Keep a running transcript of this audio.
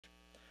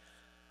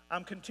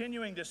I'm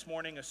continuing this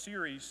morning a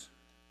series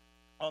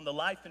on the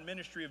life and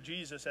ministry of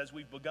Jesus as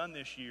we've begun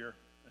this year,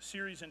 a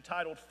series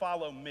entitled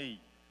Follow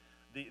Me.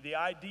 The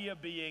idea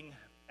being,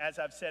 as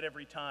I've said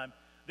every time,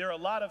 there are a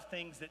lot of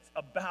things that's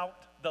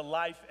about the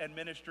life and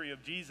ministry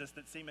of Jesus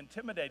that seem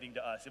intimidating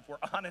to us if we're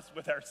honest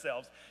with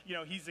ourselves. You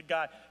know, he's a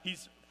guy,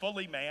 he's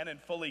fully man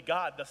and fully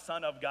God, the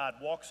Son of God,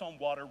 walks on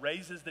water,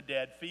 raises the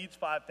dead, feeds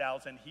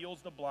 5,000,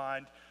 heals the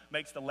blind,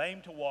 makes the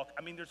lame to walk.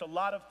 I mean, there's a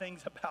lot of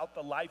things about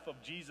the life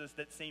of Jesus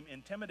that seem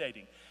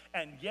intimidating.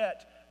 And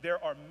yet,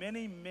 there are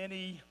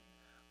many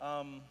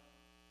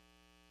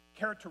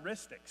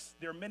characteristics,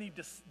 there are many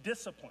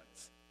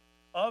disciplines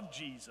of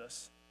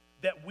Jesus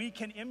that we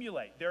can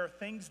emulate. There are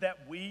things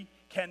that we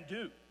can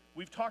do.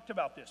 We've talked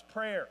about this,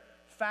 prayer,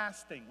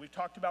 fasting. We've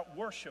talked about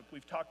worship.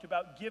 We've talked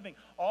about giving.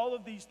 All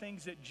of these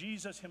things that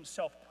Jesus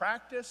himself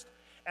practiced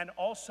and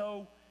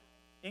also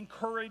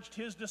encouraged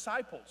his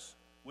disciples,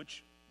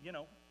 which, you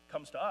know,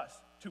 comes to us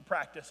to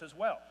practice as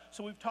well.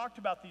 So we've talked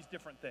about these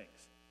different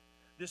things.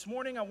 This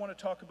morning I want to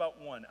talk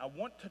about one. I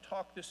want to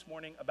talk this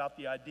morning about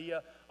the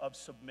idea of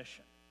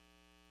submission.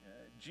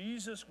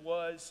 Jesus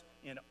was,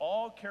 in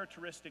all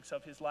characteristics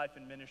of his life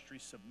and ministry,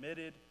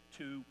 submitted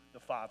to the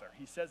Father.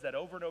 He says that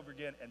over and over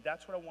again, and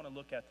that's what I want to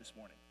look at this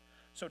morning.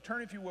 So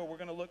turn, if you will, we're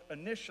going to look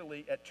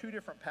initially at two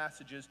different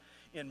passages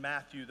in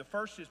Matthew. The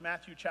first is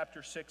Matthew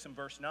chapter 6 and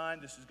verse 9.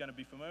 This is going to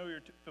be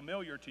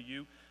familiar to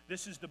you.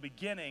 This is the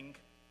beginning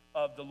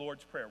of the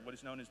Lord's Prayer, what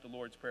is known as the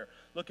Lord's Prayer.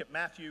 Look at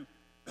Matthew,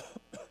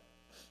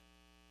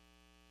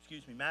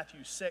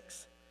 Matthew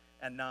 6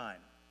 and 9.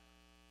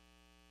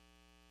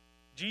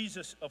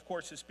 Jesus, of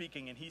course, is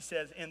speaking, and he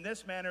says, "In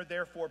this manner,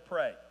 therefore,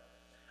 pray.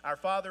 Our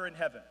Father in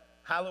heaven,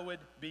 hallowed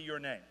be your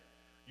name.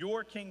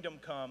 Your kingdom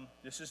come,"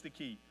 this is the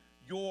key,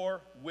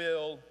 "your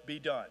will be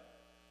done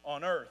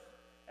on earth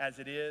as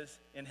it is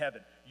in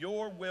heaven."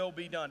 Your will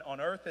be done on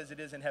earth as it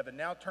is in heaven.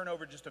 Now turn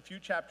over just a few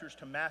chapters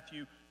to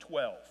Matthew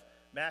 12.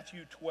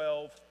 Matthew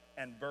 12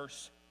 and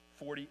verse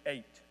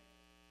 48.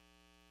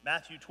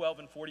 Matthew 12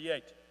 and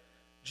 48.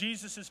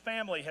 Jesus'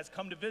 family has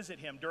come to visit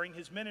him during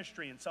his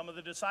ministry, and some of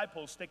the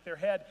disciples stick their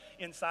head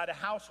inside a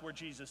house where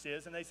Jesus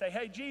is, and they say,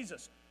 "Hey,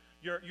 Jesus,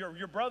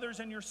 your brothers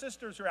and your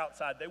sisters are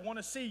outside. They want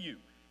to see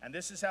you." And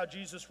this is how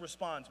Jesus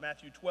responds,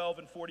 Matthew 12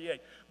 and 48.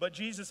 "But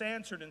Jesus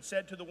answered and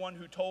said to the one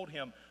who told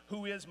him,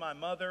 'Who is my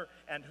mother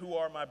and who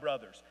are my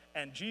brothers?'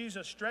 And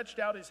Jesus stretched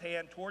out his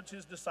hand towards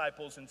his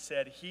disciples and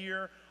said,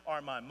 'Here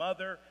are my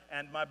mother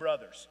and my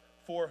brothers.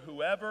 For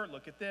whoever,'"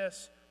 look at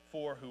this,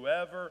 "'for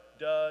whoever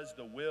does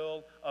the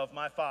will of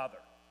my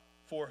Father.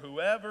 For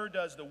whoever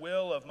does the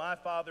will of my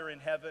Father in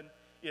heaven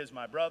is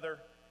my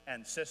brother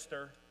and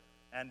sister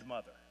and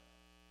mother.'"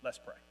 Let's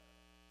pray.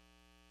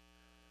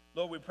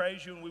 Lord, we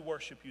praise you and we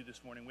worship you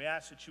this morning. We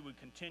ask that you would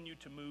continue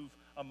to move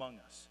among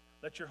us.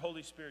 Let your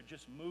Holy Spirit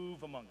just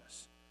move among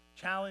us,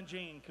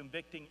 challenging and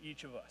convicting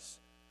each of us.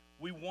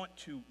 We want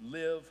to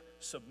live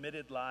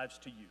submitted lives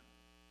to you.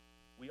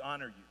 We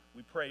honor you,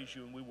 we praise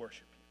you, and we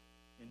worship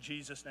you. In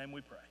Jesus' name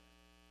we pray.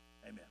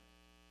 Amen.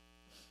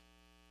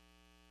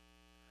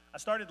 I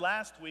started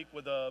last week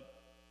with a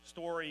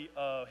story,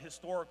 a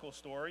historical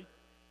story,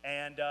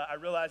 and I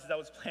realized as I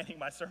was planning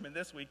my sermon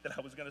this week that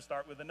I was going to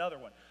start with another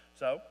one.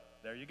 So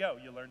there you go.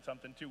 You learned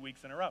something 2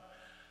 weeks in a row.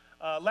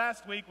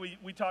 Last week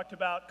we talked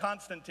about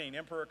Constantine,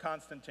 Emperor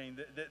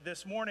Constantine.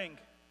 This morning,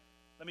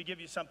 let me give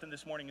you something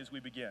this morning as we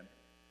begin.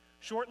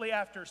 Shortly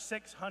after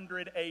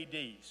 600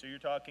 AD, so you're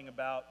talking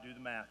about, do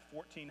the math,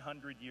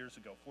 1,400 years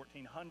ago,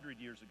 1,400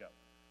 years ago.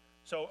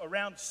 So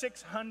around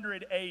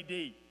 600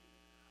 AD,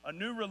 a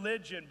new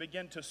religion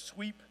began to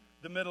sweep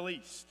the Middle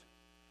East,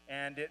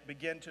 and it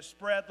began to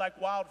spread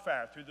like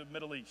wildfire through the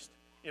Middle East.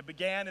 It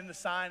began in the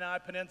Sinai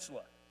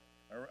Peninsula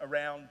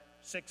around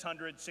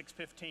 600,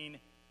 615,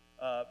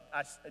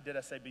 did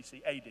I say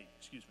BC? AD,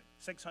 excuse me,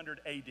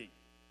 600 AD.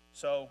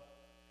 So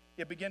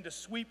it began to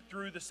sweep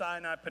through the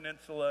Sinai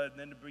Peninsula and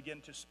then it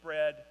began to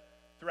spread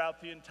throughout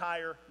the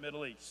entire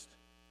Middle East.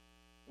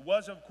 It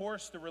was, of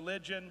course, the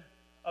religion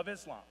of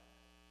Islam.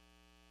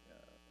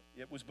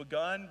 It was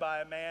begun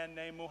by a man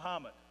named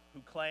Muhammad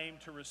who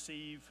claimed to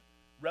receive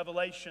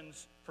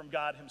revelations from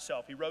God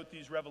himself. He wrote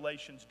these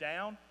revelations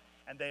down,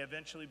 and they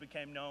eventually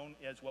became known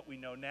as what we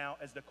know now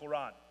as the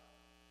Quran.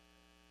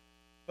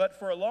 But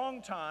for a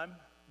long time,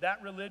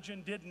 that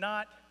religion did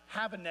not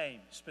have a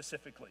name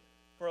specifically.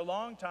 For a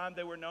long time,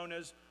 they were known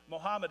as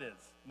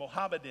Mohammedans,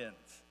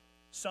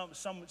 some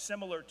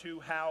similar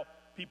to how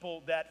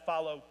people that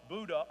follow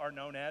Buddha are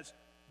known as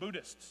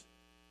Buddhists.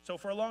 So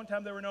for a long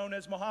time, they were known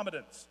as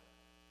Mohammedans,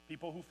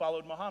 people who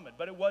followed Muhammad.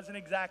 But it wasn't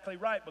exactly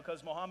right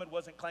because Muhammad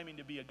wasn't claiming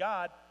to be a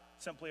god,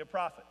 simply a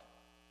prophet.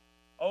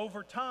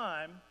 Over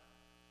time,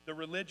 the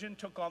religion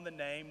took on the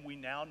name we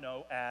now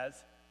know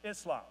as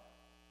Islam.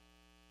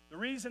 The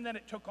reason that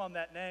it took on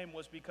that name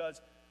was because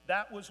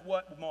that was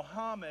what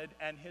Muhammad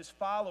and his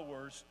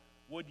followers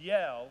would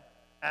yell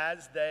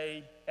as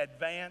they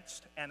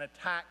advanced and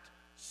attacked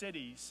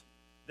cities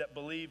that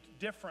believed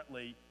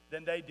differently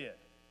than they did.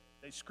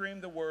 They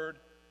screamed the word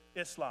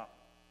Islam,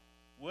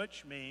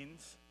 which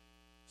means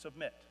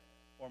submit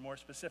or more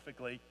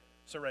specifically,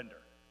 surrender.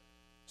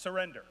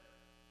 Surrender.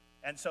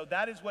 And so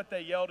that is what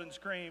they yelled and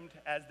screamed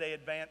as they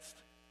advanced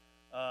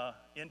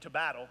into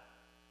battle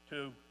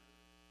to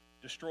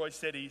destroy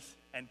cities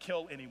and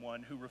kill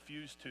anyone who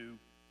refused to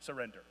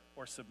surrender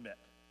or submit.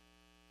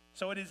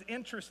 So it is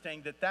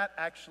interesting that that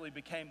actually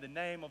became the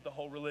name of the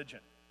whole religion.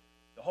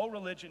 The whole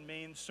religion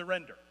means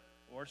surrender,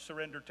 or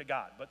surrender to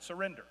God, but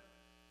surrender.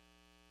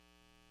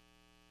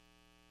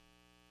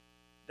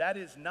 That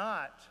is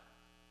not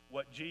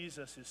what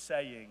Jesus is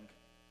saying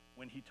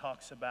when he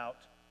talks about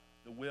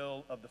the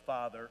will of the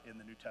Father in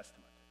the New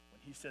Testament.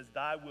 When he says,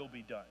 "Thy will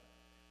be done,"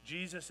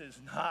 Jesus is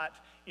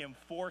not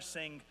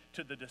enforcing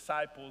to the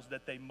disciples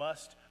that they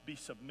must be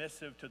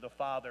submissive to the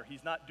Father.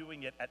 He's not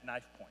doing it at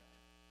knife point.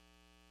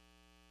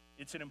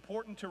 It's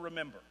important to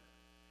remember.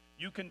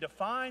 You can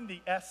define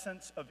the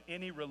essence of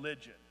any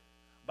religion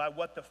by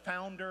what the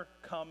founder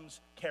comes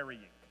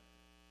carrying.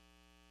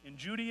 In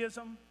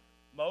Judaism,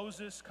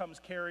 Moses comes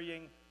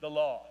carrying the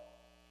law.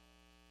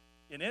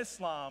 In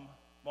Islam,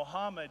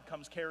 Muhammad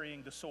comes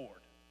carrying the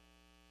sword.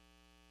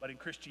 But in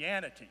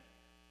Christianity,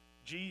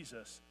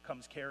 Jesus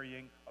comes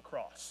carrying a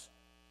cross.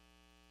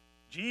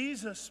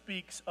 Jesus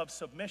speaks of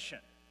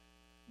submission,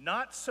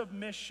 not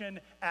submission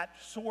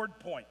at sword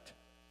point.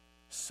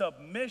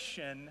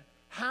 Submission,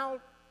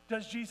 how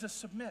does Jesus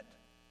submit?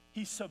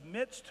 He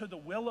submits to the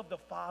will of the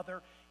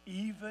Father,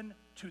 even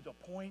to the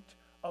point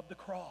of the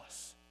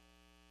cross.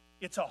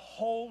 It's a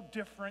whole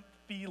different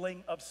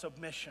feeling of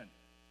submission.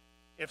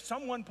 If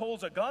someone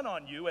pulls a gun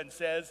on you and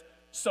says,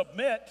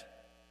 "Submit,"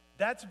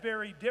 that's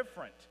very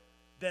different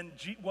than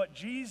what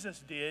Jesus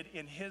did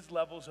in his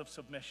levels of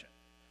submission.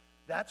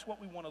 That's what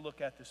we want to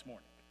look at this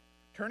morning.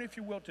 Turn, if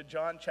you will, to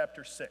John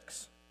chapter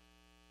 6.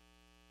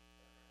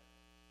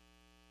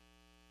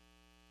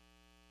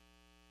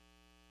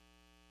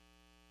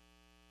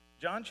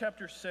 John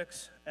chapter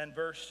 6 and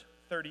verse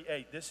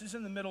 38. This is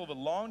in the middle of a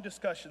long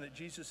discussion that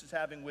Jesus is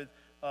having with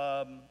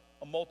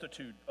a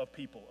multitude of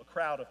people, a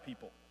crowd of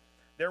people.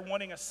 They're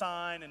wanting a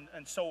sign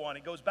and so on.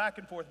 It goes back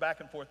and forth,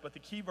 but the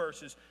key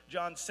verse is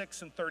John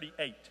 6 and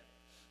 38.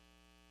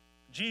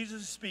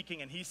 Jesus is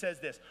speaking, and he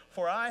says this,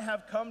 "For I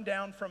have come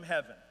down from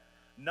heaven,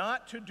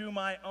 not to do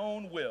my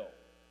own will,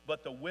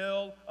 but the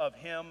will of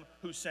him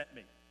who sent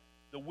me."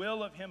 The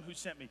will of him who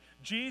sent me.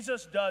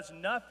 Jesus does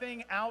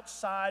nothing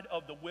outside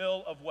of the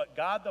will of what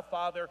God the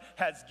Father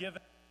has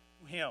given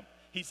him.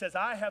 He says,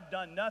 "I have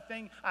done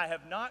nothing. I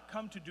have not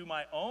come to do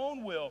my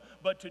own will,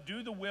 but to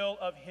do the will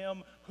of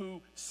him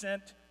who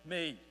sent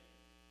me."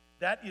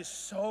 That is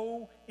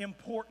so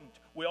important.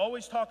 We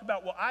always talk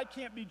about, well, I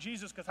can't be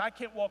Jesus because I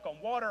can't walk on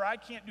water, I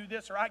can't do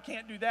this, or I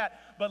can't do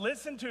that. But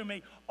listen to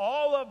me,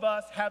 all of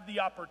us have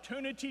the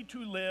opportunity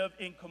to live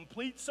in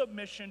complete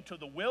submission to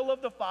the will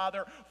of the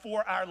Father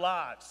for our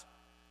lives.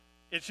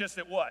 It's just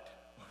that what?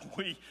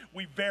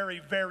 We very,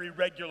 very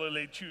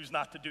regularly choose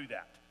not to do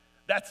that.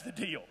 That's the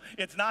deal.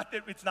 It's not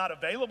that it's not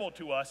available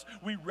to us.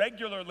 We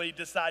regularly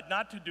decide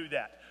not to do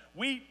that.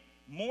 We,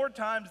 more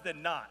times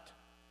than not,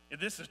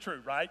 this is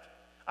true, right?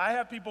 I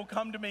have people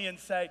come to me and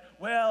say,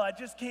 well, I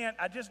just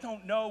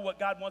don't know what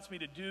God wants me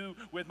to do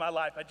with my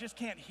life. I just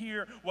can't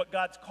hear what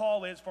God's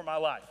call is for my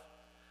life.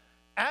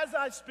 As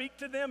I speak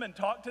to them and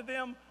talk to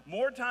them,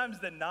 more times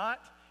than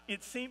not,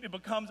 it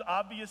becomes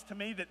obvious to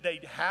me that they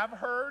have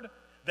heard,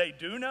 they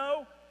do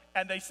know,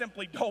 and they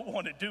simply don't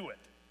want to do it.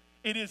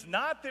 It is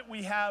not that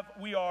we're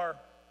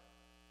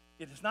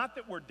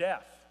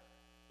deaf.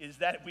 It is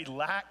that we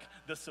lack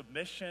the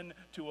submission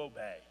to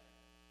obey.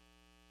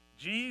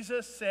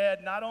 Jesus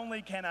said, not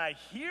only can I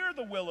hear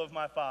the will of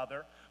my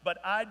Father,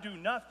 but I do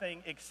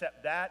nothing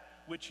except that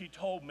which he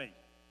told me.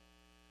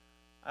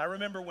 I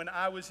remember when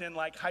I was in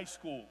high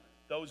school,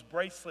 those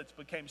bracelets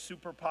became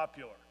super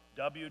popular.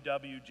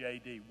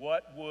 WWJD.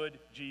 What would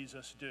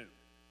Jesus do?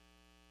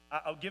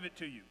 I'll give it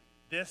to you.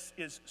 This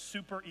is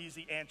super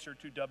easy answer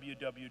to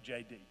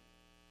WWJD.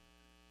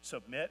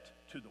 Submit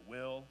to the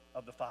will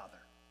of the Father.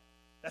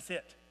 That's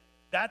it.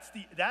 That's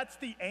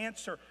the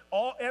answer.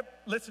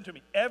 Listen to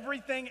me.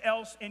 Everything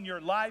else in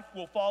your life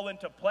will fall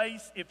into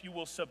place if you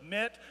will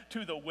submit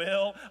to the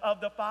will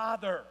of the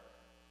Father.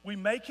 We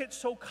make it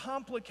so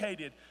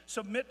complicated.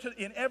 Submit to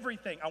in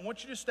everything. I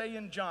want you to stay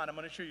in John. I'm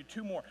going to show you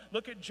two more.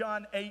 Look at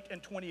John 8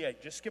 and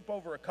 28. Just skip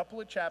over a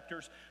couple of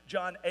chapters.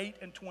 John 8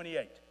 and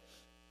 28.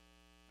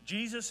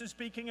 Jesus is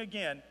speaking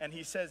again, and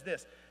he says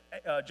this.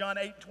 John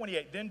 8 and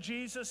 28. Then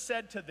Jesus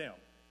said to them,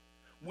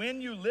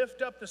 "When you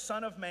lift up the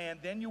Son of Man,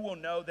 then you will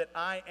know that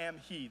I am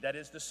he," that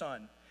is the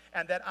Son,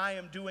 "and that I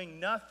am doing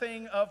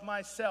nothing of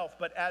myself,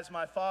 but as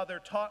my Father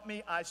taught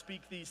me, I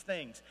speak these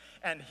things.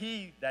 And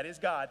he," that is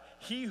God,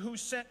 "he who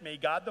sent me,"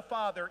 God the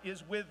Father,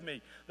 "is with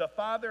me. The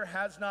Father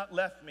has not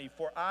left me,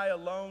 for I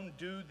alone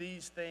do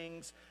these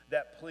things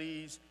that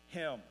please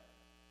him."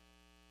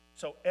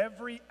 So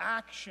every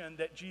action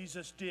that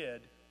Jesus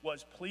did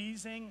was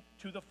pleasing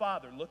to the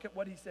Father. Look at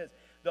what he says.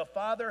 "The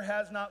Father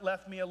has not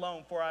left me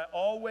alone, for I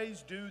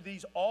always do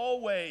these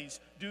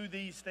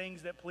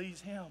things that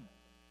please him."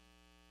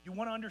 You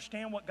want to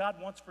understand what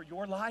God wants for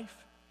your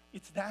life?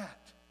 It's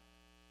that.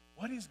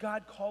 What is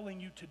God calling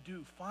you to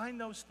do?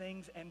 Find those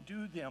things and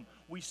do them.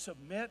 We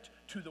submit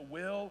to the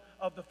will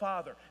of the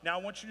Father. Now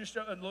I want you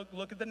to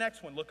look at the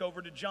next one. Look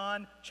over to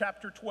John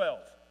chapter 12.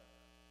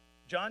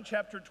 John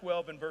chapter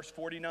 12 and verse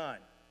 49.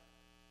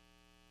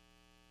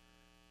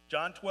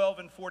 John 12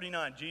 and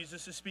 49,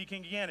 Jesus is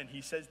speaking again, and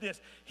he says this,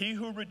 "He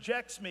who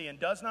rejects me and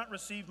does not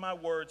receive my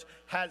words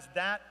has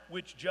that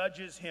which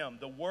judges him.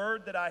 The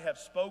word that I have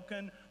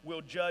spoken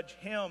will judge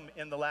him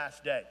in the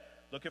last day."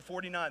 Look at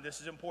 49, this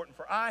is important.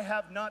 "For I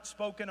have not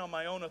spoken on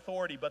my own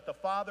authority, but the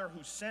Father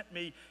who sent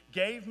me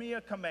gave me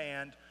a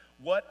command,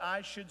 what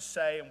I should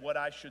say and what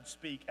I should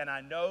speak. And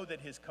I know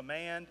that his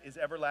command is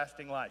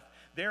everlasting life.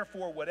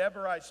 Therefore,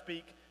 whatever I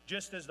speak,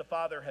 just as the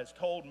Father has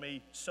told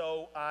me,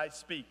 so I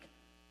speak."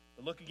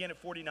 But look again at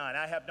 49.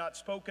 "I have not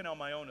spoken on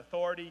my own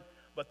authority,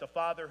 but the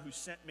Father who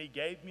sent me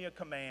gave me a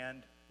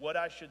command, what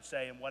I should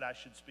say and what I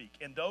should speak."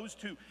 In those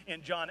two,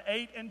 in John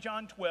 8 and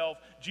John 12,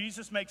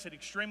 Jesus makes it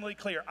extremely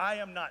clear. I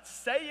am not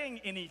saying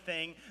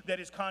anything that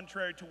is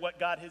contrary to what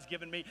God has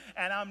given me,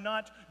 and I'm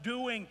not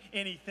doing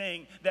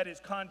anything that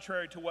is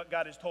contrary to what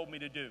God has told me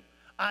to do.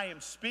 I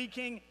am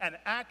speaking and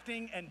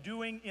acting and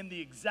doing in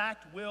the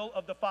exact will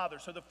of the Father.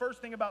 So the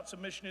first thing about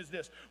submission is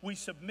this. We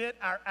submit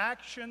our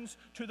actions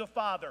to the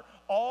Father,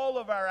 all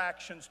of our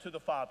actions to the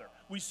Father.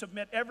 We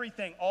submit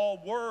everything, all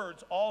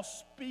words, all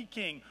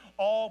speaking,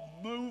 all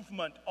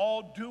movement,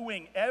 all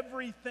doing.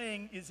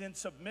 Everything is in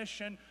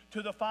submission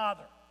to the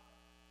Father.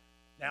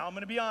 Now I'm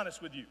going to be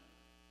honest with you.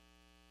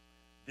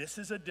 This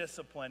is a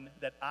discipline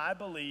that I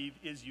believe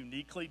is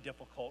uniquely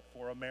difficult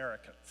for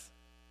Americans,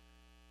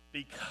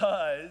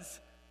 because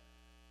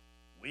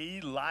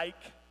we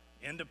like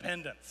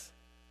independence.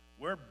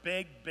 We're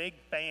big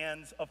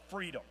fans of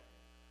freedom,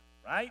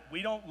 right?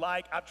 We don't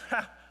like,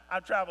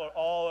 I've traveled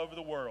all over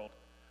the world.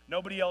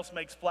 Nobody else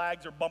makes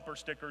flags or bumper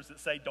stickers that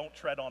say, "Don't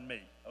tread on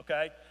me,"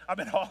 okay? I've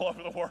been all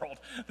over the world.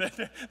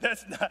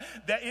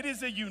 It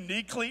is a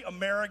uniquely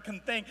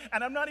American thing.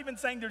 And I'm not even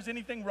saying there's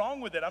anything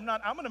wrong with it. I'm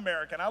an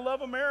American. I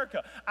love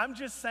America. I'm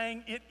just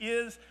saying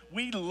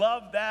we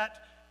love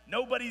that.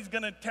 Nobody's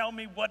going to tell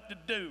me what to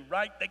do,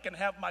 right? They can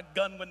have my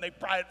gun when they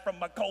pry it from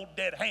my cold,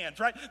 dead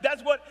hands, right?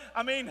 That's what,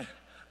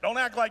 don't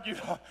act like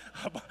a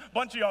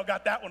bunch of y'all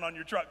got that one on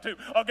your truck too,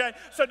 okay?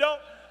 So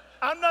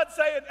I'm not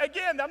saying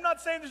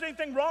there's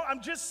anything wrong.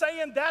 I'm just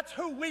saying that's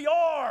who we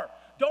are.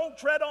 Don't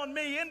tread on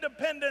me,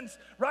 independence,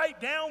 right?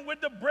 Down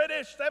with the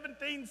British,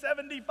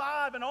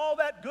 1775 and all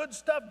that good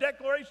stuff,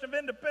 Declaration of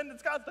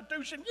Independence,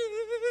 Constitution,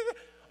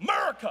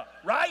 America,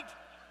 right?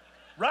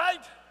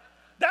 Right?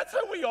 That's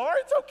who we are.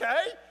 It's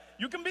okay.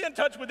 You can be in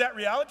touch with that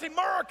reality.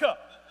 America,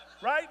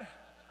 right?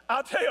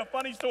 I'll tell you a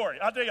funny story.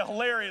 I'll tell you a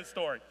hilarious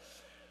story.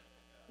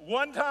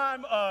 One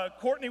time,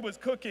 Courtney was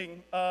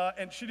cooking,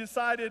 and she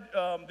decided,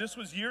 this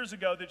was years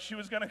ago, that she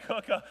was going to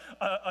cook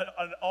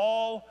an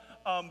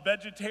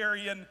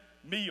all-vegetarian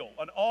meal,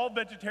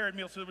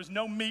 so there was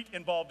no meat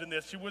involved in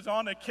this. She was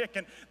on a kick,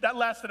 and that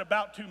lasted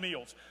about 2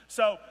 meals.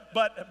 So,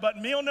 but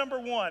meal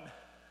number 1,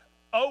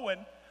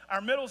 Owen,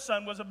 our middle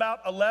son, was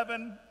about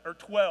 11 or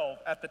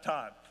 12 at the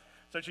time.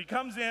 So she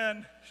comes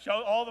in,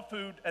 shows all the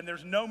food, and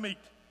there's no meat.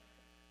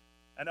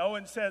 And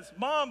Owen says,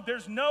 "Mom,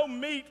 there's no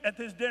meat at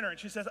this dinner." And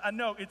she says, "I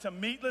know, it's a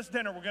meatless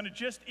dinner. We're going to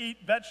just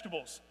eat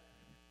vegetables."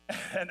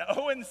 And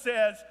Owen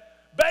says,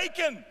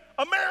 "Bacon,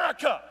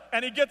 America."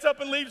 And he gets up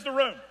and leaves the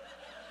room.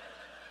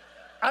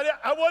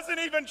 I wasn't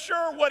even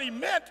sure what he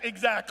meant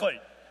exactly.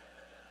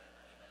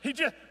 He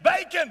just,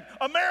 "Bacon,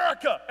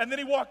 America." And then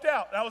he walked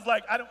out. And I was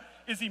like,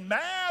 is he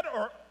mad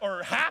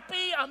or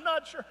happy? I'm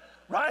not sure,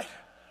 right?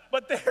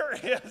 But there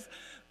it is.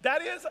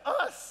 That is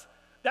us.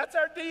 That's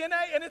our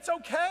DNA, and it's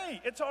okay.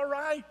 It's all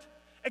right.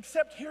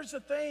 Except here's the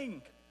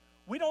thing.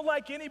 We don't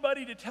like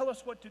anybody to tell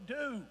us what to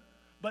do.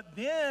 But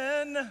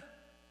then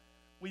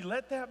we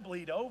let that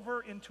bleed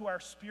over into our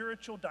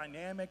spiritual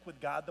dynamic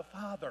with God the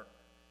Father.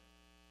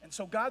 And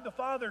so God the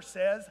Father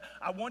says,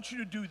 "I want you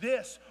to do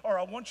this," or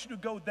 "I want you to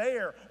go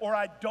there," or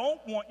 "I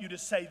don't want you to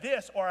say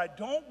this," or "I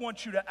don't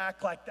want you to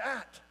act like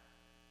that."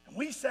 And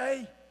we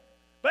say,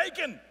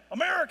 "Bacon,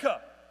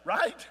 America,"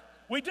 right?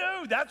 We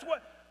do. That's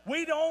what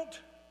we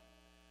don't.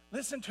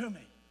 Listen to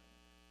me.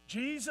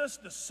 Jesus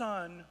the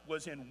Son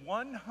was in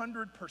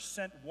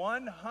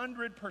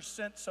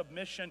 100%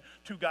 submission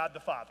to God the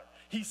Father.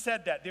 He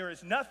said that there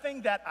is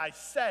nothing that I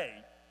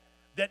say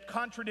that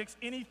contradicts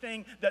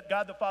anything that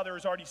God the Father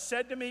has already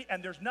said to me,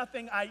 and there's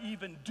nothing I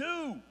even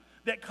do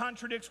that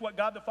contradicts what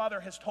God the Father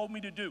has told me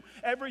to do.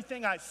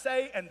 Everything I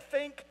say and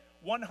think,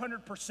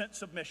 100%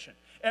 submission.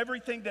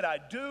 Everything that I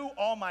do,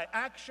 all my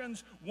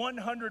actions,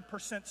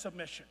 100%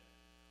 submission.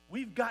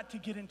 We've got to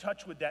get in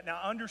touch with that.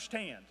 Now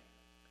understand,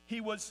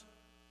 he was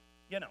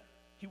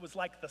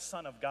like the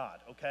Son of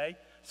God, okay?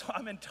 So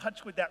I'm in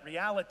touch with that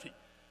reality.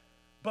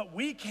 But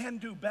we can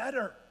do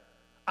better.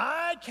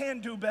 I can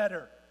do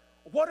better.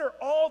 What are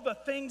all the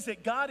things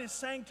that God is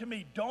saying to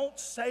me? Don't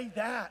say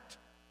that.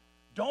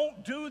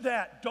 Don't do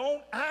that.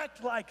 Don't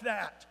act like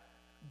that.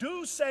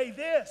 Do say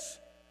this.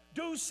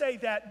 Do say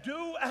that.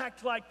 Do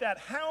act like that.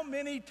 How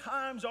many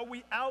times are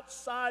we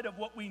outside of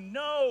what we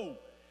know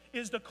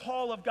is the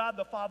call of God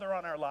the Father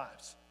on our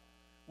lives.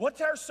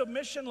 What's our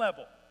submission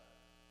level?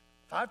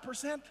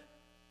 5%?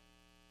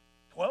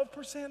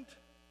 12%?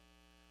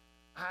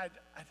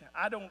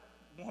 I don't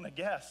want to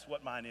guess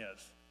what mine is,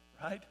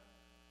 right?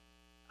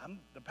 I'm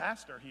the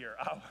pastor here.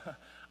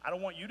 I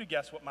don't want you to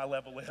guess what my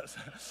level is.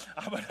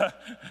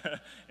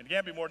 It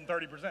can't be more than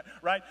 30%,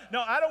 right?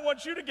 No, I don't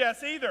want you to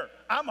guess either.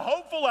 I'm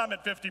hopeful I'm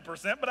at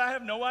 50%, but I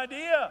have no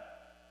idea.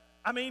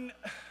 I mean,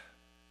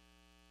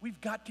 we've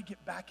got to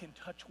get back in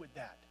touch with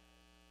that.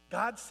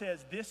 God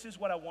says, this is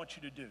what I want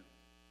you to do.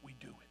 We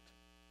do it.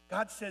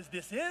 God says,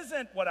 this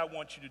isn't what I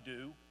want you to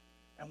do,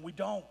 and we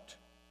don't.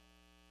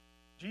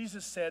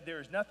 Jesus said, there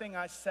is nothing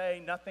I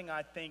say, nothing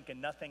I think,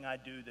 and nothing I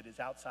do that is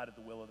outside of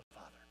the will of the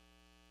Father.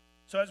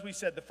 So as we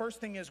said, the first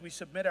thing is we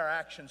submit our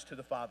actions to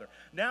the Father.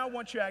 Now I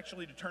want you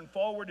actually to turn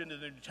forward into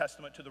the New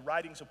Testament to the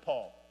writings of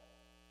Paul.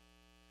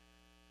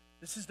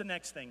 This is the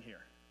next thing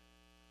here.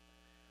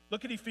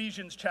 Look at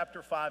Ephesians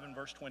chapter 5 and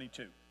verse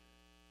 22.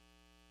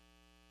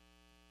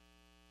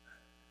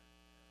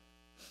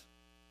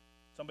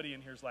 Somebody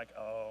in here is like,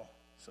 oh,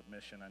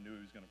 submission. I knew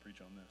he was going to preach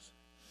on this.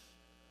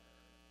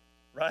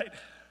 Right?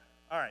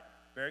 All right,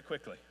 very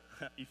quickly.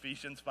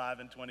 Ephesians 5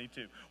 and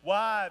 22.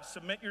 Wives,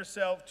 submit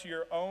yourself to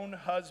your own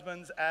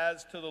husbands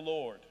as to the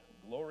Lord.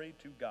 Glory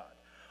to God.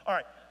 All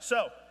right,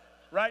 so,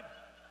 right?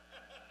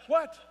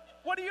 What?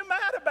 What are you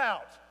mad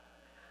about?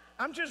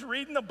 I'm just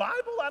reading the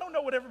Bible. I don't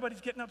know what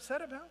everybody's getting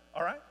upset about.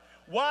 All right?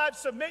 Wives,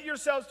 submit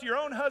yourselves to your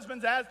own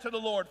husbands as to the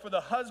Lord, for the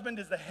husband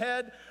is the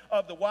head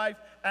of the wife,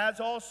 as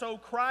also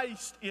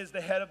Christ is the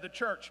head of the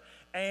church,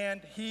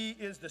 and he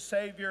is the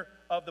Savior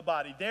of the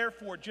body.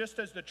 Therefore, just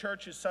as the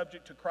church is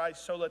subject to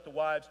Christ, so let the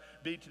wives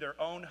be to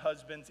their own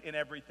husbands in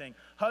everything.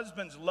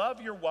 Husbands,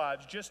 love your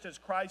wives, just as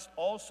Christ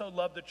also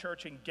loved the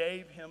church and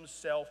gave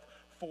himself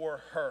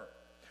for her,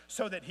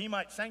 so that he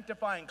might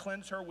sanctify and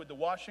cleanse her with the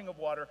washing of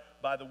water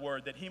by the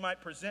word, that he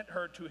might present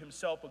her to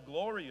himself a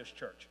glorious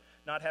church,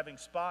 not having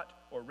spot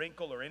or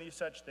wrinkle or any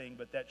such thing,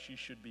 but that she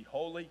should be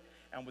holy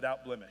and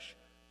without blemish.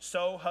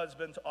 So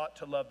husbands ought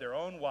to love their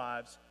own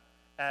wives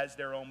as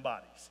their own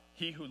bodies.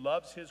 He who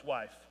loves his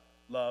wife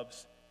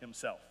loves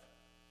himself.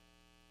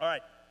 All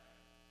right,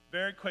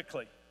 very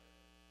quickly,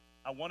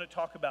 I want to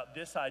talk about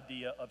this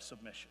idea of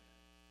submission.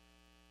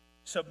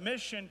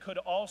 Submission could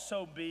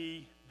also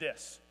be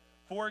this.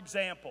 For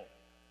example,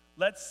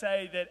 let's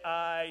say that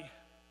I'm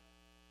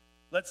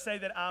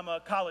a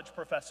college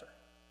professor,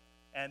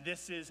 and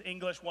this is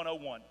English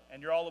 101,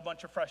 and you're all a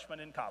bunch of freshmen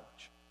in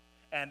college.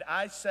 And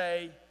I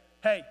say,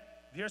 hey,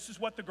 this is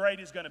what the grade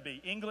is going to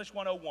be, English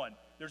 101.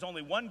 There's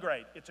only one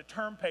grade. It's a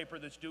term paper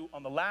that's due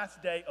on the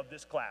last day of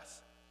this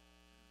class.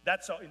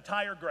 That's the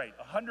entire grade.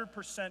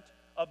 100%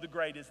 of the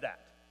grade is that.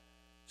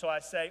 So I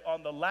say,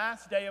 on the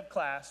last day of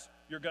class,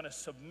 you're going to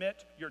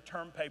submit your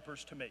term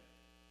papers to me.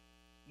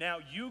 Now,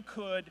 you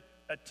could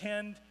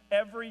attend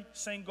every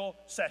single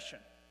session,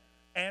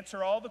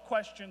 answer all the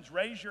questions,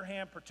 raise your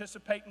hand,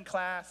 participate in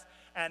class,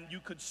 and you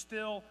could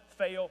still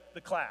fail the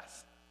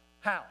class.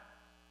 How?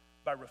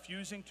 By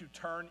refusing to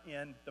turn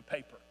in the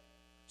paper.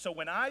 So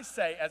when I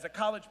say, as a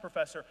college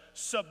professor,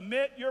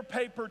 submit your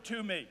paper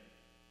to me,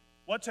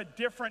 what's a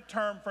different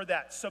term for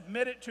that?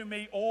 Submit it to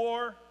me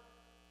or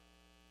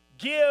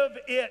give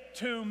it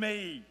to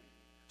me.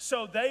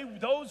 So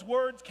those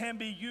words can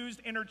be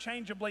used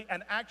interchangeably,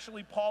 and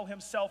actually Paul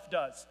himself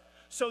does.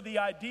 So the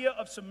idea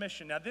of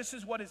submission, now this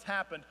is what has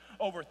happened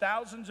over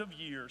thousands of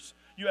years.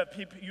 You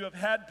have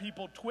had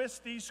people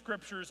twist these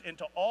scriptures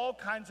into all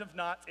kinds of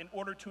knots in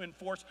order to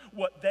enforce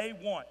what they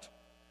want.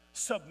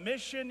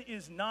 Submission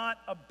is not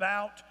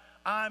about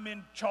I'm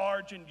in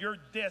charge and you're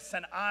this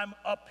and I'm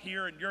up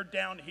here and you're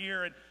down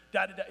here and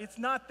da-da-da. It's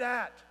not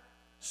that.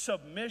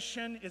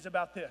 Submission is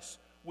about this.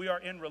 We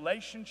are in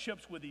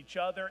relationships with each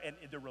other, and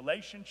the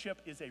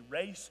relationship is a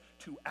race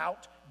to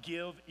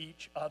outgive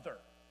each other.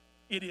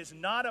 It is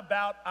not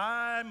about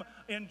I'm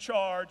in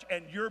charge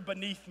and you're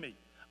beneath me.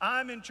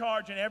 I'm in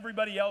charge and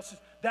everybody else is.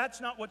 That's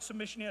not what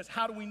submission is.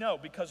 How do we know?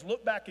 Because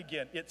look back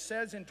again. It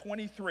says in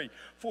 23,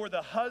 for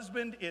the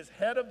husband is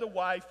head of the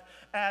wife,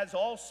 as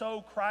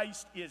also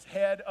Christ is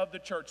head of the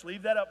church.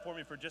 Leave that up for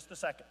me for just a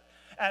second.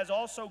 As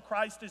also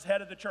Christ is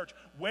head of the church.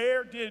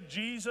 Where did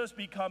Jesus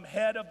become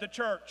head of the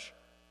church?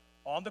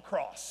 On the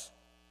cross.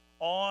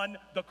 On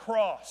the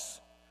cross.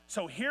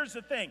 So here's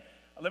the thing.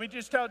 Let me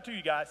just tell it to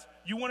you guys.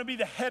 You want to be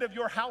the head of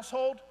your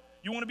household?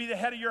 You want to be the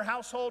head of your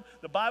household?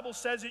 The Bible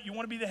says it. You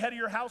want to be the head of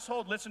your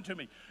household? Listen to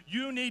me.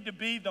 You need to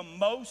be the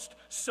most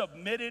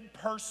submitted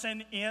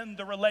person in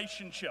the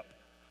relationship.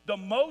 The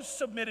most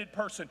submitted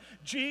person.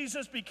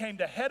 Jesus became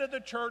the head of the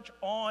church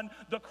on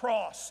the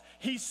cross.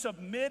 He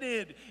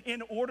submitted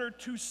in order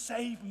to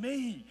save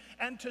me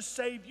and to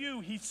save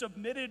you. He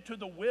submitted to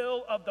the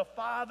will of the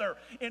Father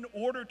in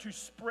order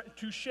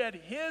to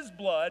shed his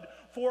blood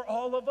for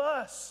all of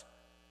us.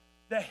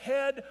 The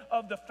head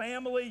of the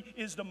family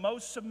is the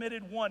most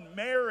submitted one.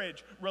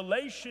 Marriage,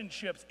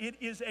 relationships, it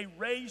is a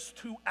race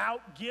to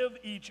outgive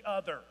each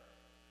other.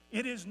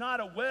 It is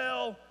not a,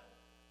 well,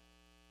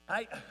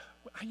 I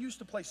used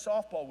to play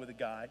softball with a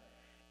guy,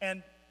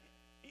 and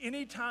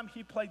anytime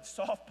he played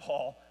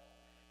softball,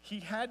 he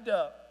had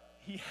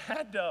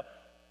to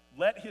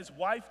let his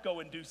wife go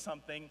and do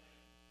something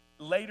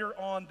later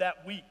on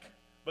that week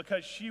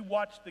because she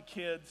watched the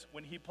kids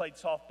when he played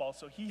softball.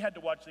 So he had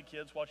to watch the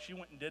kids while she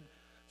went and did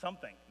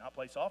something. Not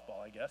play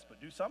softball, I guess, but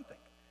do something.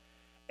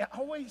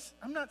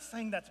 I'm not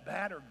saying that's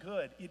bad or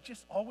good. It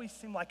just always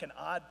seemed like an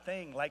odd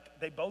thing. Like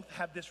they both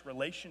have this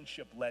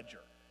relationship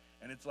ledger.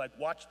 And it's like,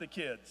 watch the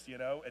kids, you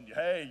know, and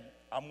hey,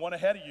 I'm one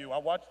ahead of you. I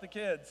watch the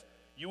kids.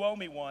 You owe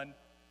me one.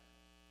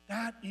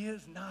 That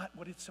is not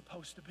what it's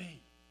supposed to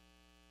be.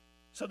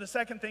 So the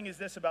second thing is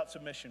this about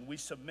submission. We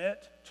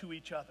submit to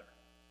each other.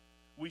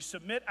 We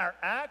submit our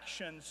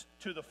actions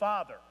to the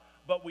Father,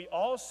 but we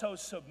also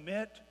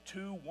submit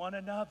to one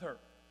another.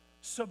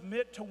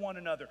 Submit to one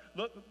another.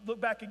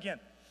 Look back again.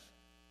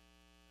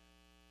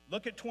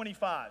 Look at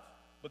 25.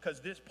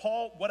 Because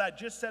Paul, what I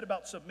just said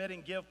about submit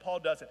and give, Paul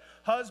does it.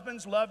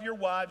 Husbands, love your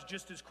wives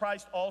just as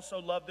Christ also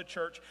loved the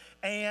church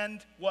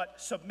and what?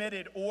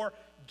 Submitted or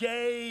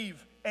gave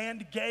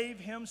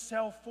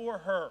himself for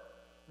her.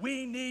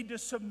 We need to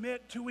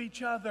submit to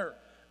each other,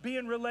 be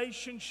in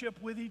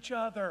relationship with each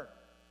other.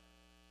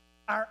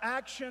 Our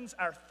actions,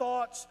 our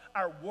thoughts,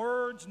 our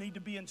words need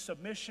to be in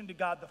submission to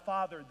God the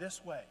Father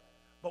this way.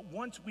 But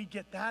once we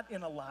get that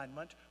in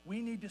alignment,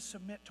 we need to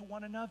submit to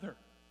one another.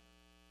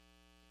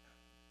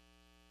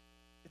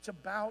 It's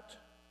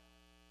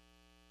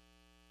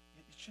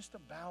just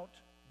about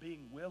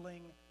being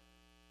willing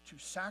to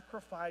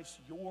sacrifice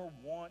your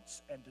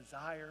wants and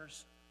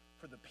desires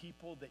for the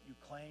people that you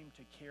claim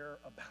to care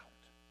about.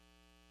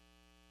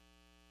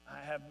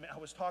 I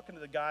was talking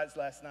to the guys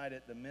last night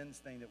at the men's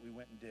thing that we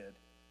went and did.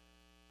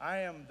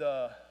 I am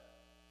the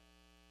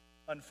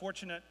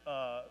unfortunate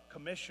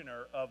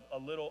commissioner of a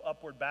little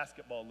upward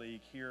basketball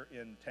league here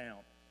in town.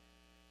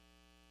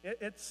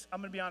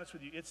 I'm going to be honest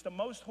with you, it's the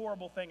most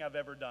horrible thing I've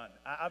ever done.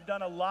 I've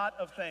done a lot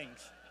of things.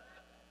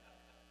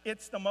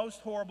 It's the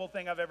most horrible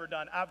thing I've ever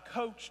done. I've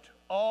coached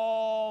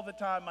all the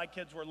time my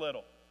kids were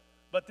little.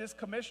 But this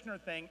commissioner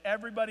thing,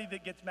 everybody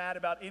that gets mad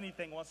about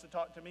anything wants to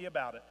talk to me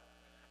about it.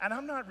 And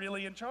I'm not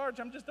really in charge.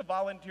 I'm just a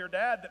volunteer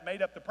dad that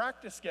made up the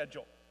practice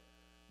schedule.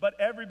 But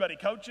everybody,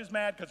 coaches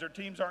mad because their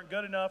teams aren't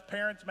good enough,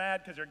 parents mad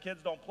because their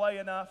kids don't play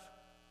enough.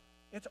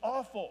 It's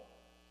awful.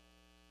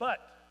 But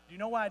do you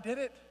know why I did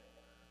it?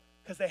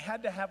 Because they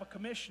had to have a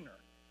commissioner.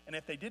 And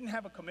if they didn't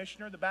have a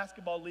commissioner, the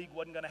basketball league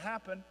wasn't going to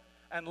happen.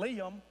 And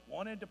Liam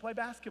wanted to play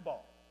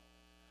basketball.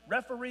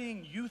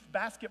 Refereeing youth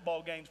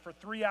basketball games for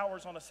 3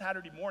 hours on a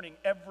Saturday morning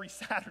every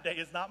Saturday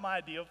is not my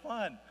idea of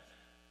fun.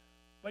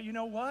 But you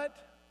know what?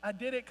 I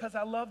did it because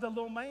I love the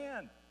little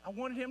man. I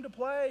wanted him to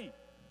play.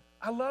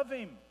 I love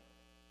him.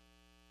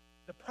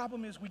 The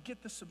problem is we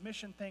get the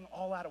submission thing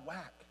all out of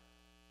whack.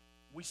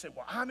 We say,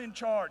 well, I'm in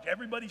charge.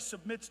 Everybody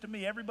submits to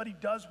me. Everybody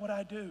does what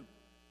I do.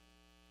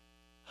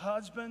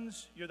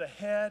 Husbands, you're the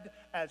head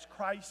as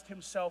Christ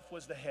himself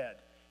was the head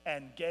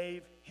and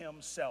gave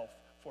himself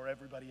for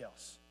everybody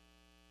else.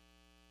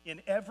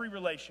 In every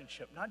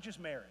relationship, not just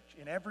marriage,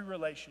 in every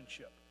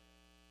relationship,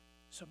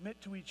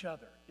 submit to each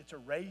other. It's a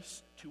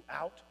race to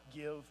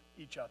outgive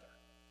each other.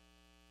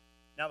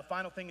 Now the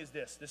final thing is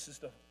this. This is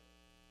the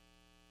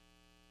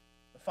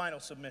final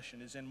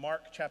submission is in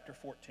Mark chapter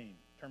 14.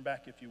 Turn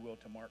back, if you will,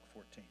 to Mark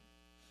 14.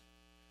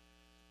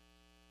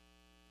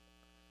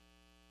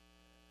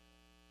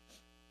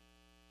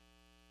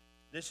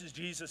 This is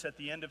Jesus at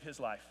the end of his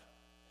life.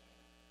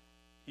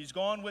 He's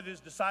gone with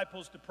his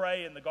disciples to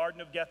pray in the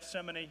Garden of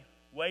Gethsemane,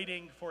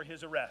 waiting for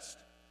his arrest.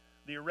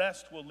 The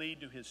arrest will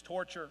lead to his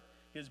torture,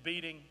 his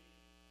beating,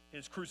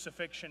 his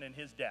crucifixion, and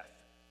his death.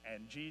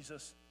 And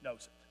Jesus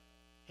knows it.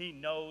 He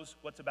knows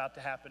what's about to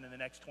happen in the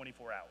next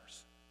 24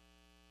 hours.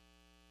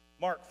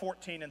 Mark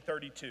 14 and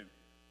 32.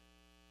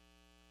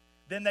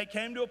 Then they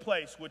came to a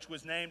place which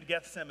was named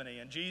Gethsemane,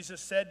 and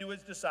Jesus said to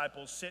his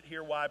disciples, "Sit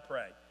here while I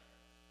pray."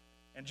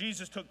 And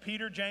Jesus took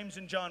Peter, James,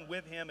 and John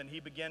with him, and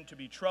he began to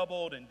be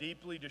troubled and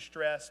deeply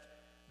distressed.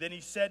 Then he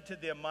said to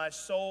them, "My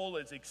soul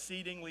is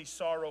exceedingly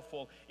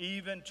sorrowful,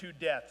 even to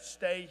death.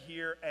 Stay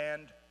here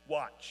and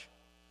watch."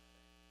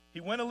 He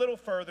went a little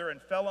further and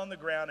fell on the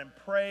ground and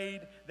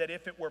prayed that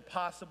if it were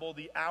possible,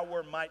 the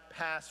hour might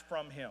pass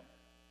from him.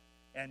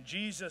 And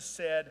Jesus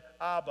said,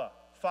 "Abba,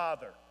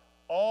 Father,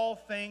 all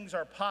things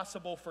are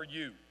possible for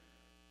you.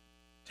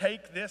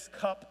 Take this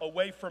cup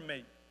away from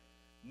me.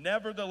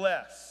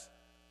 Nevertheless,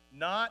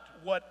 not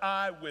what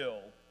I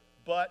will,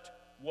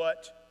 but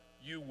what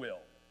you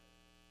will."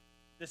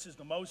 This is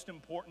the most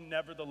important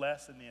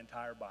nevertheless in the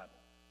entire Bible.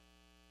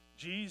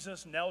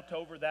 Jesus knelt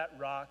over that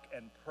rock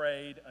and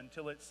prayed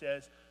until it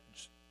says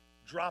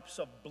drops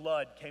of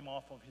blood came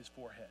off of his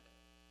forehead.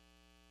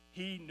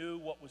 He knew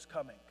what was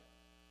coming.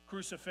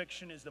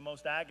 Crucifixion is the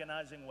most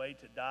agonizing way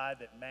to die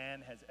that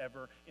man has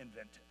ever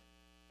invented.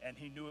 And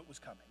he knew it was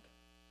coming.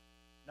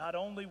 Not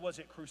only was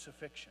it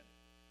crucifixion,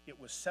 it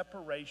was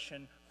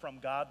separation from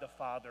God the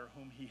Father,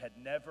 whom he had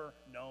never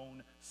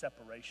known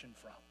separation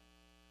from.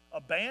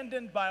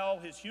 Abandoned by all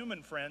his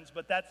human friends,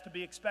 but that's to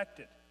be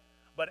expected.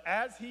 But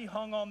as he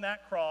hung on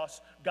that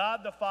cross,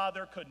 God the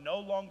Father could no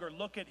longer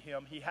look at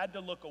him. He had to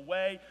look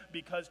away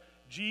because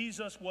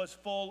Jesus was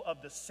full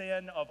of the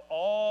sin of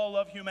all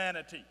of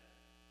humanity.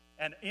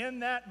 And in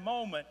that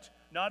moment,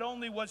 not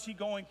only was he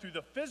going through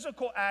the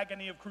physical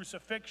agony of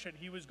crucifixion,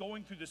 he was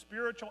going through the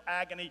spiritual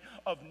agony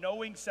of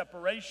knowing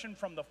separation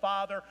from the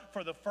Father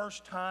for the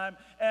first time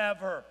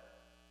ever.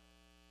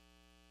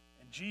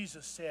 And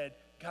Jesus said,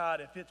 God,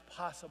 if it's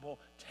possible,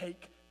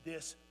 take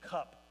this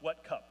cup.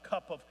 What cup?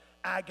 Cup of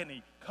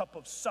agony, cup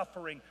of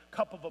suffering,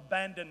 cup of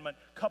abandonment,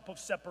 cup of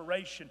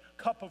separation,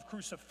 cup of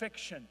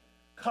crucifixion,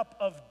 cup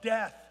of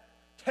death.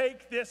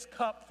 Take this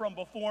cup from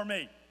before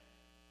me.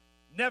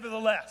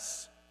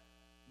 Nevertheless,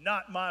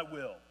 not my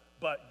will,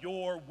 but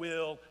your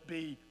will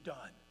be done.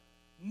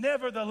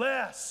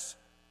 Nevertheless,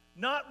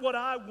 not what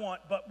I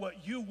want, but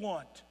what you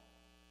want.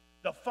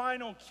 The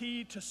final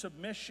key to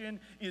submission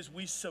is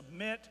we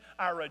submit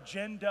our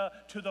agenda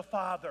to the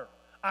Father.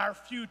 Our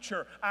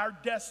future, our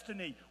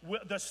destiny,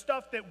 the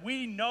stuff that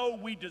we know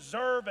we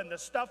deserve and the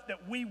stuff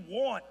that we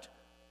want.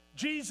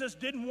 Jesus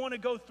didn't want to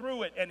go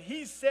through it, and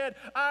he said,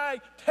 I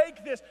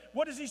take this.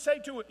 What does he say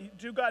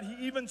to God?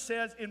 He even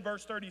says in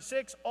verse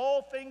 36,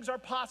 all things are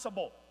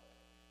possible.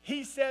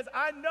 He says,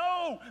 I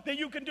know that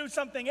you can do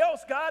something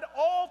else, God.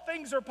 All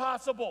things are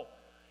possible.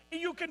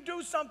 You can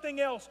do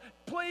something else.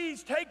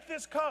 Please take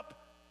this cup.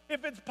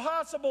 If it's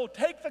possible,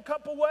 take the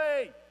cup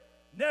away.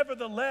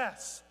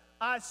 Nevertheless,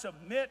 I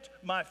submit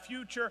my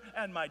future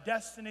and my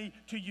destiny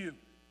to you.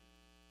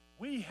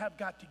 We have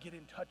got to get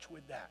in touch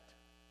with that.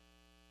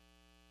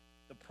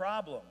 The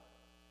problem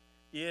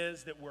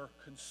is that we're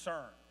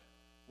concerned.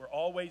 We're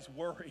always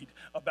worried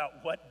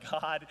about what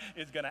God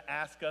is going to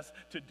ask us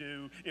to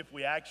do if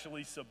we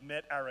actually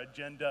submit our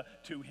agenda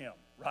to him,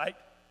 right?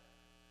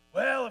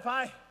 Well, if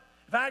I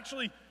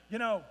actually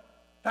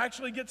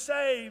get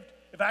saved,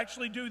 if I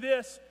actually do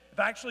this, if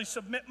I actually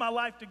submit my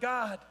life to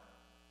God,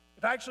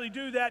 if I actually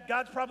do that,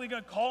 God's probably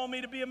going to call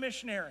me to be a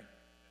missionary.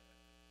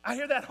 I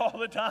hear that all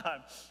the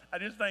time. I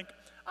just think,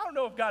 I don't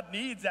know if God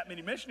needs that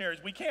many missionaries.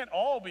 We can't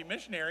all be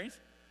missionaries,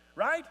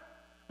 right?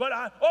 But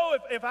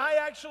if I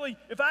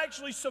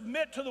actually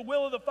submit to the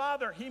will of the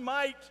Father, he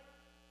might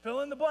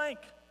fill in the blank.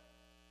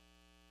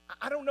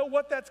 I don't know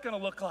what that's going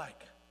to look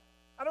like.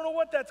 I don't know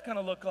what that's going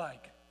to look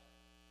like.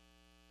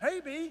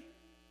 Maybe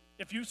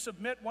if you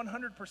submit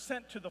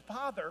 100% to the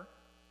Father,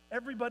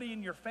 everybody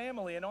in your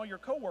family and all your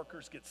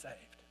coworkers get saved.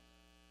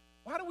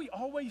 Why do we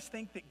always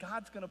think that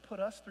God's going to put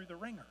us through the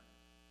ringer?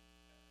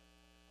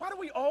 Why do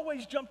we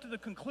always jump to the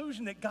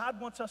conclusion that God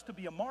wants us to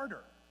be a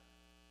martyr?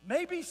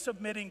 Maybe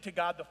submitting to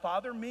God the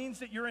Father means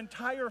that your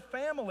entire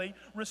family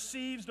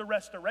receives the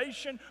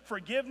restoration,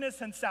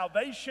 forgiveness, and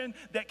salvation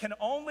that can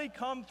only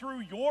come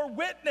through your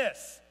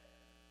witness.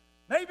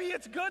 Maybe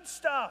it's good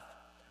stuff.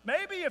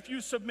 Maybe if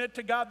you submit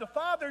to God the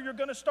Father, you're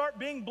going to start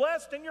being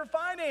blessed in your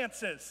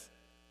finances.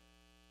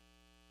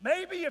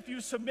 Maybe if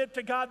you submit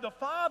to God the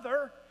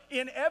Father,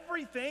 in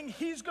everything,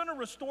 he's going to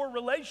restore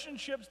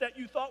relationships that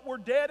you thought were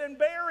dead and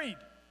buried.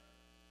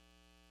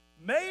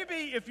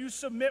 Maybe if you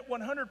submit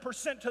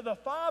 100% to the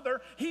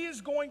Father, he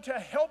is going to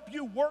help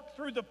you work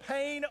through the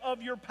pain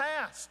of your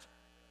past.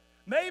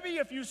 Maybe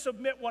if you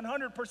submit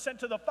 100%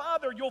 to the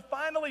Father, you'll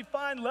finally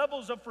find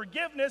levels of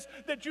forgiveness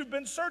that you've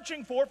been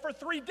searching for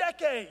 3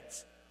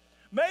 decades.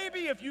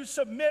 Maybe if you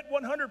submit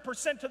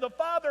 100% to the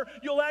Father,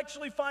 you'll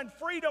actually find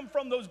freedom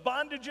from those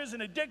bondages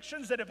and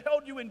addictions that have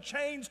held you in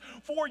chains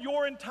for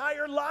your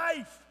entire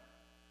life.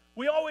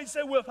 We always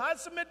say, well, if I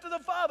submit to the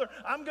Father,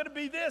 I'm going to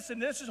be this,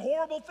 and this is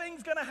horrible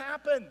things going to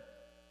happen.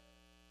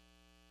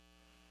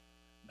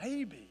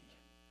 Maybe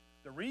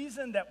the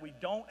reason that we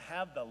don't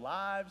have the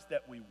lives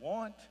that we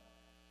want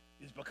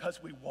is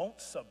because we won't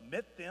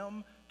submit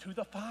them to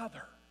the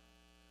Father.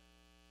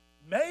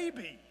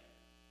 Maybe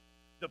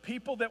the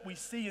people that we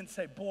see and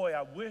say, boy,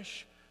 I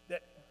wish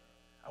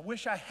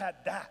I had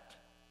that.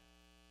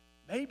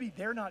 Maybe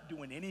they're not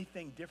doing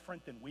anything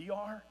different than we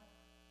are,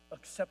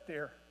 except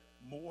they're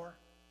more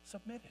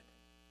submitted.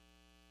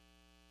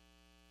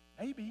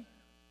 Maybe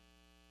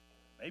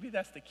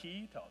that's the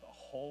key to the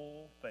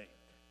whole thing.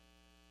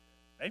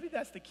 Maybe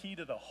that's the key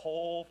to the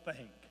whole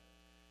thing.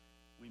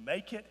 We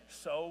make it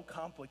so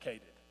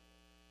complicated.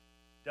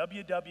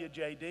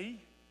 WWJD,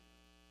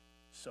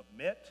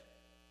 submit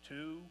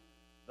to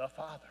the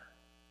Father.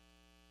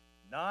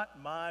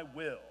 Not my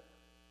will,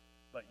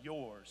 but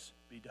yours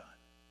be done.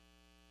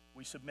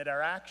 We submit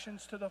our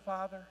actions to the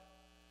Father.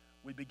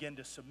 We begin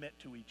to submit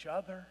to each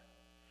other.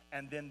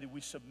 And then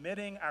we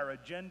submitting our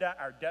agenda,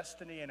 our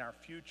destiny, and our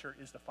future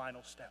is the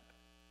final step.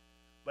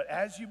 But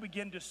as you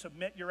begin to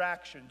submit your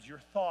actions, your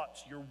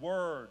thoughts, your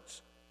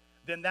words,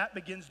 then that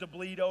begins to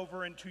bleed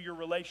over into your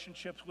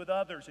relationships with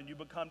others, and you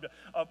become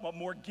a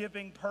more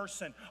giving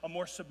person, a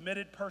more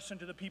submitted person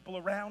to the people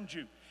around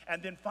you.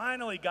 And then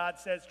finally, God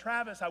says,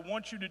 Travis, I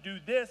want you to do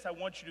this. I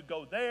want you to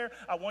go there.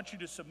 I want you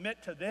to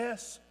submit to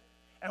this.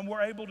 And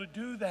we're able to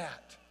do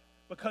that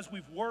because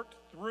we've worked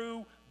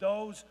through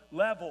those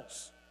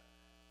levels.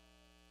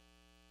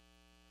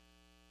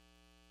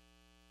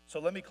 So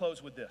let me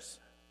close with this.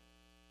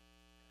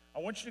 I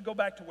want you to go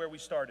back to where we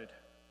started,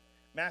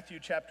 Matthew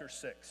chapter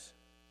 6.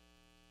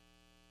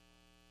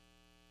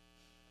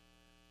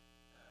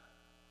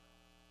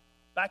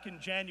 Back in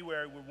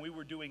January when we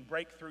were doing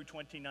Breakthrough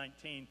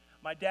 2019,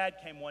 my dad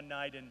came one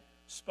night and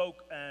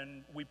spoke,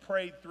 and we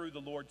prayed through the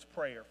Lord's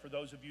Prayer. For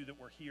those of you that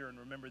were here and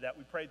remember that,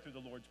 we prayed through the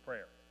Lord's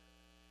Prayer.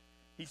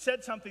 He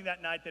said something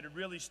that night that had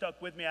really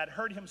stuck with me. I'd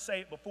heard him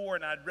say it before,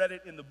 and I'd read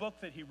it in the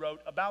book that he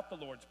wrote about the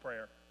Lord's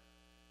Prayer.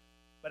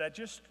 But I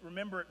just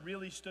remember it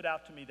really stood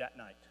out to me that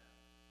night.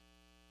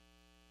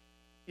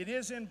 It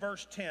is in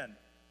verse 10,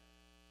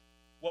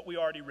 what we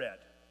already read.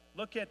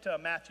 Look at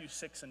Matthew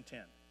 6 and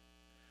 10.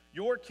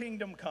 Your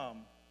kingdom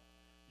come,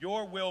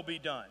 your will be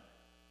done,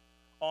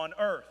 on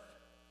earth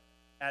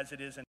as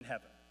it is in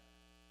heaven.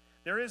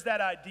 There is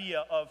that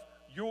idea of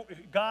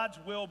God's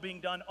will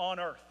being done on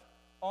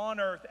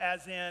earth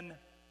as in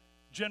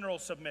general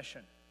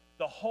submission.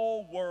 The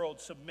whole world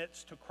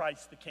submits to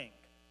Christ the King.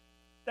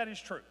 That is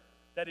true.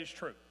 That is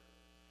true.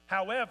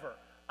 However,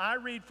 I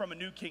read from a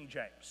New King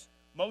James.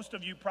 Most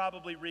of you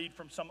probably read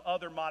from some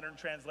other modern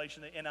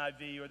translation, the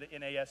NIV or the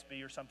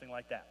NASB or something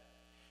like that.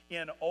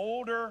 In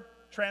older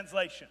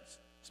translations,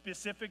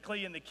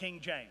 specifically in the King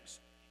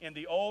James, in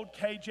the old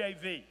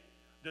KJV,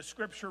 the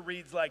scripture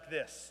reads like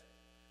this: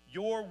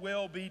 your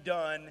will be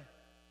done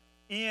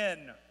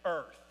in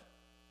earth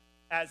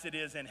as it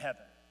is in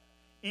heaven.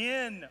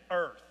 In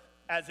earth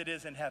as it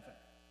is in heaven.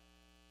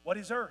 What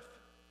is earth?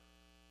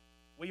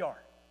 We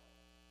are.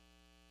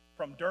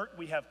 From dirt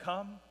we have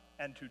come,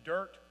 and to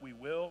dirt we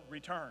will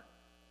return.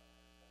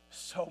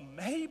 So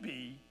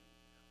maybe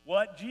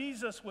what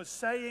Jesus was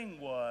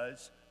saying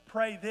was,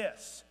 pray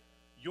this: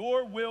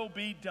 your will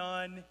be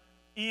done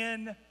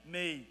in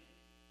me.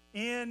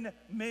 In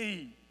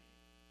me.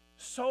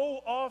 So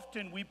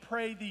often we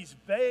pray these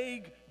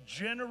vague,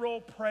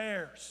 general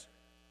prayers.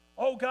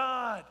 Oh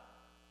God,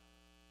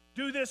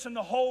 do this in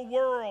the whole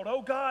world.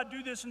 Oh God,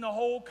 do this in the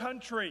whole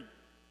country.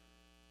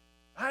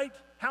 Right?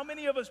 How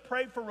many of us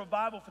prayed for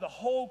revival for the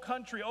whole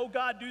country? Oh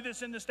God, do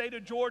this in the state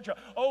of Georgia.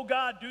 Oh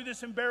God, do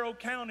this in Barrow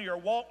County or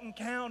Walton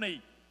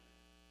County.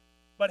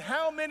 But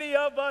how many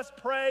of us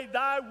pray,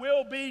 thy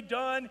will be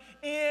done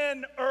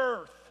in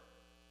earth?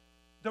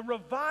 The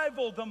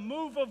revival, the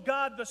move of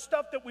God, the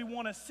stuff that we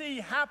want to see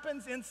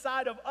happens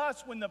inside of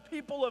us when the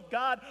people of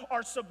God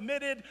are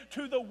submitted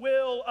to the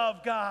will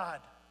of God.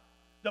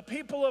 The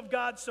people of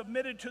God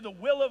submitted to the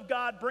will of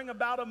God bring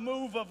about a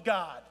move of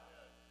God.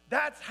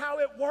 That's how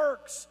it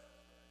works.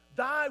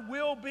 Thy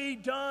will be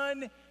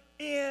done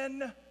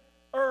in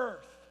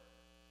earth.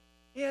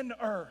 In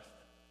earth.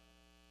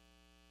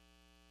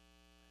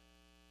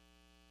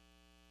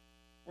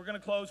 We're going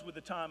to close with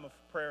a time of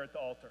prayer at the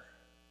altar.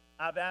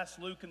 I've asked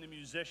Luke and the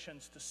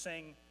musicians to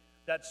sing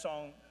that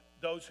song,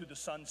 "Those who the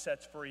Son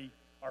sets free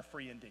are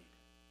free indeed."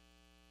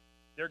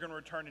 They're going to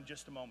return in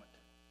just a moment.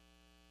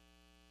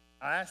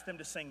 I asked them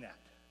to sing that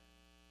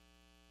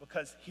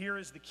because here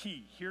is the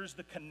key. Here's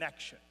the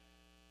connection.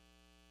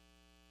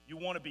 You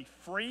want to be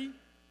free,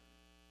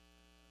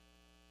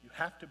 you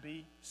have to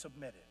be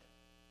submitted.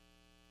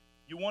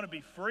 You want to be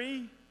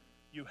free,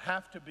 you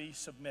have to be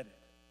submitted.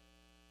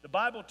 The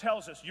Bible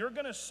tells us you're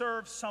going to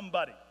serve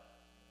somebody.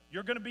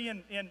 You're going to be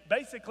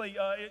basically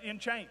in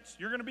chains.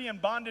 You're going to be in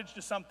bondage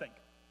to something.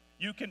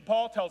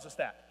 Paul tells us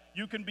that.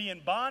 You can be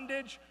in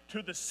bondage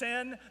to the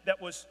sin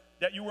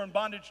that you were in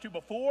bondage to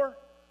before,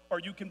 or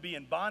you can be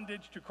in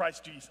bondage to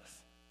Christ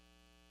Jesus.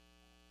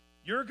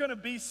 You're going to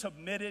be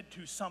submitted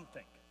to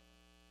something.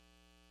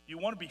 Do you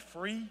want to be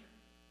free?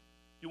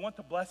 Do you want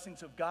the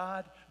blessings of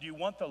God? Do you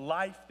want the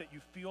life that you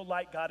feel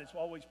like God has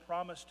always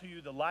promised to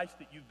you, the life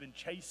that you've been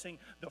chasing,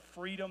 the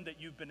freedom that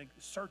you've been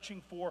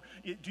searching for?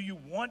 Do you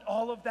want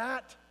all of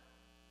that?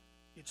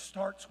 It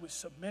starts with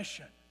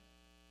submission.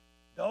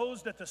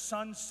 Those that the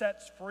Son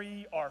sets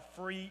free are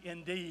free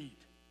indeed.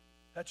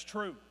 That's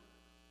true.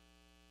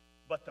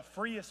 But the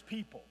freest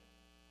people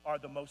are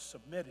the most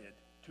submitted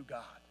to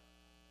God.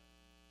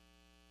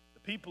 The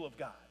people of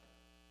God,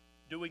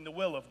 doing the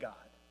will of God,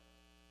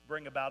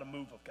 bring about a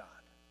move of God.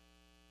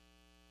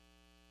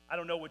 I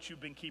don't know what you've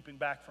been keeping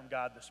back from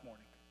God this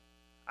morning.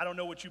 I don't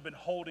know what you've been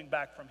holding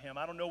back from Him.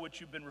 I don't know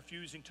what you've been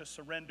refusing to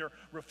surrender,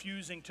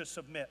 refusing to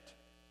submit.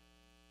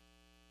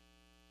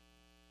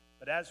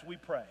 But as we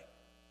pray,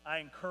 I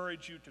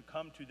encourage you to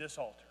come to this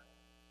altar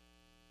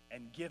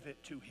and give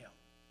it to Him.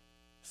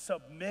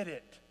 Submit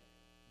it.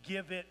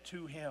 Give it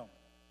to Him.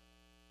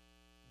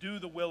 Do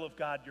the will of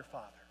God your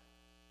Father.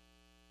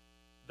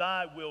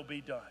 Thy will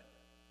be done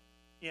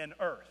in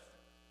earth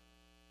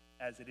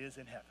as it is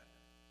in heaven.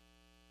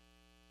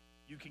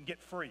 You can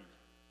get free,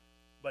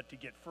 but to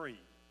get free,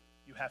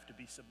 you have to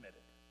be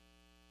submitted.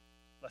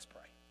 Let's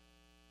pray.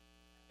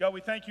 God, we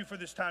thank you for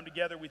this time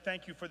together. We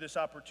thank you for this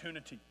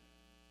opportunity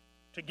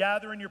to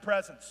gather in your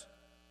presence.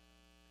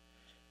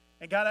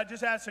 And God, I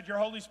just ask that your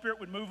Holy Spirit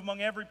would move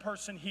among every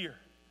person here.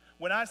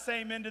 When I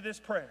say amen to this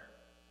prayer,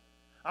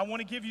 I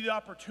want to give you the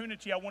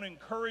opportunity. I want to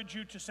encourage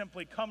you to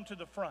simply come to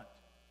the front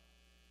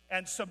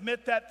and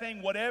submit that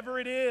thing, whatever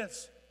it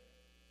is.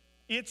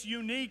 It's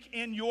unique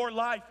in your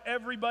life.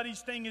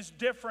 Everybody's thing is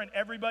different.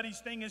 Everybody's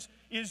thing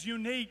is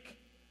unique.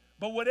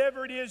 But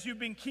whatever it is you've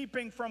been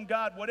keeping from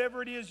God,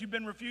 whatever it is you've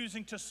been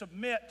refusing to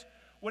submit,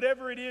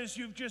 whatever it is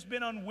you've just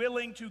been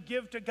unwilling to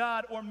give to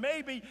God, or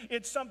maybe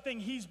it's something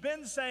He's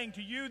been saying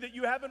to you that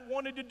you haven't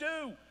wanted to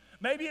do.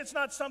 Maybe it's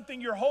not something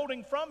you're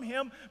holding from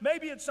Him.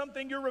 Maybe it's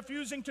something you're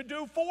refusing to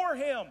do for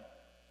Him.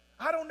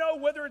 I don't know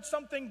whether it's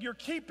something you're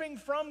keeping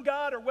from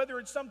God or whether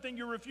it's something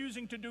you're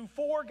refusing to do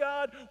for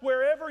God.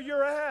 Wherever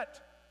you're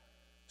at,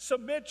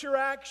 submit your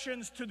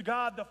actions to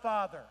God the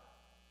Father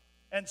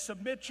and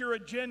submit your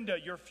agenda,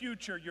 your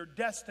future, your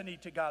destiny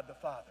to God the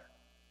Father.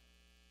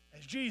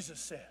 As Jesus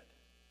said,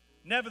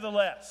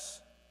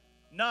 nevertheless,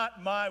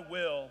 not my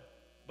will,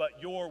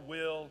 but your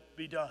will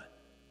be done.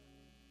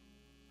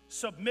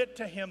 Submit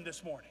to Him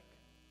this morning.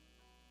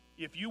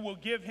 If you will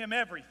give Him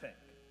everything,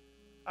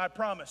 I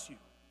promise you,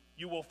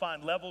 you will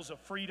find levels of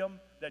freedom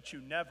that you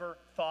never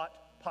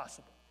thought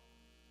possible.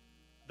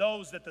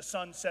 Those that the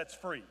Son sets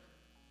free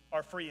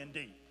are free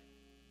indeed.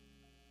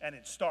 And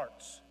it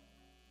starts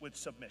with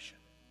submission.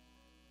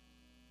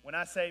 When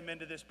I say amen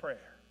to this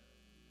prayer,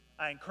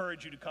 I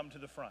encourage you to come to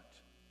the front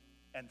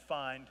and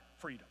find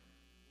freedom.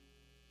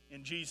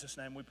 In Jesus'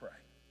 name we pray.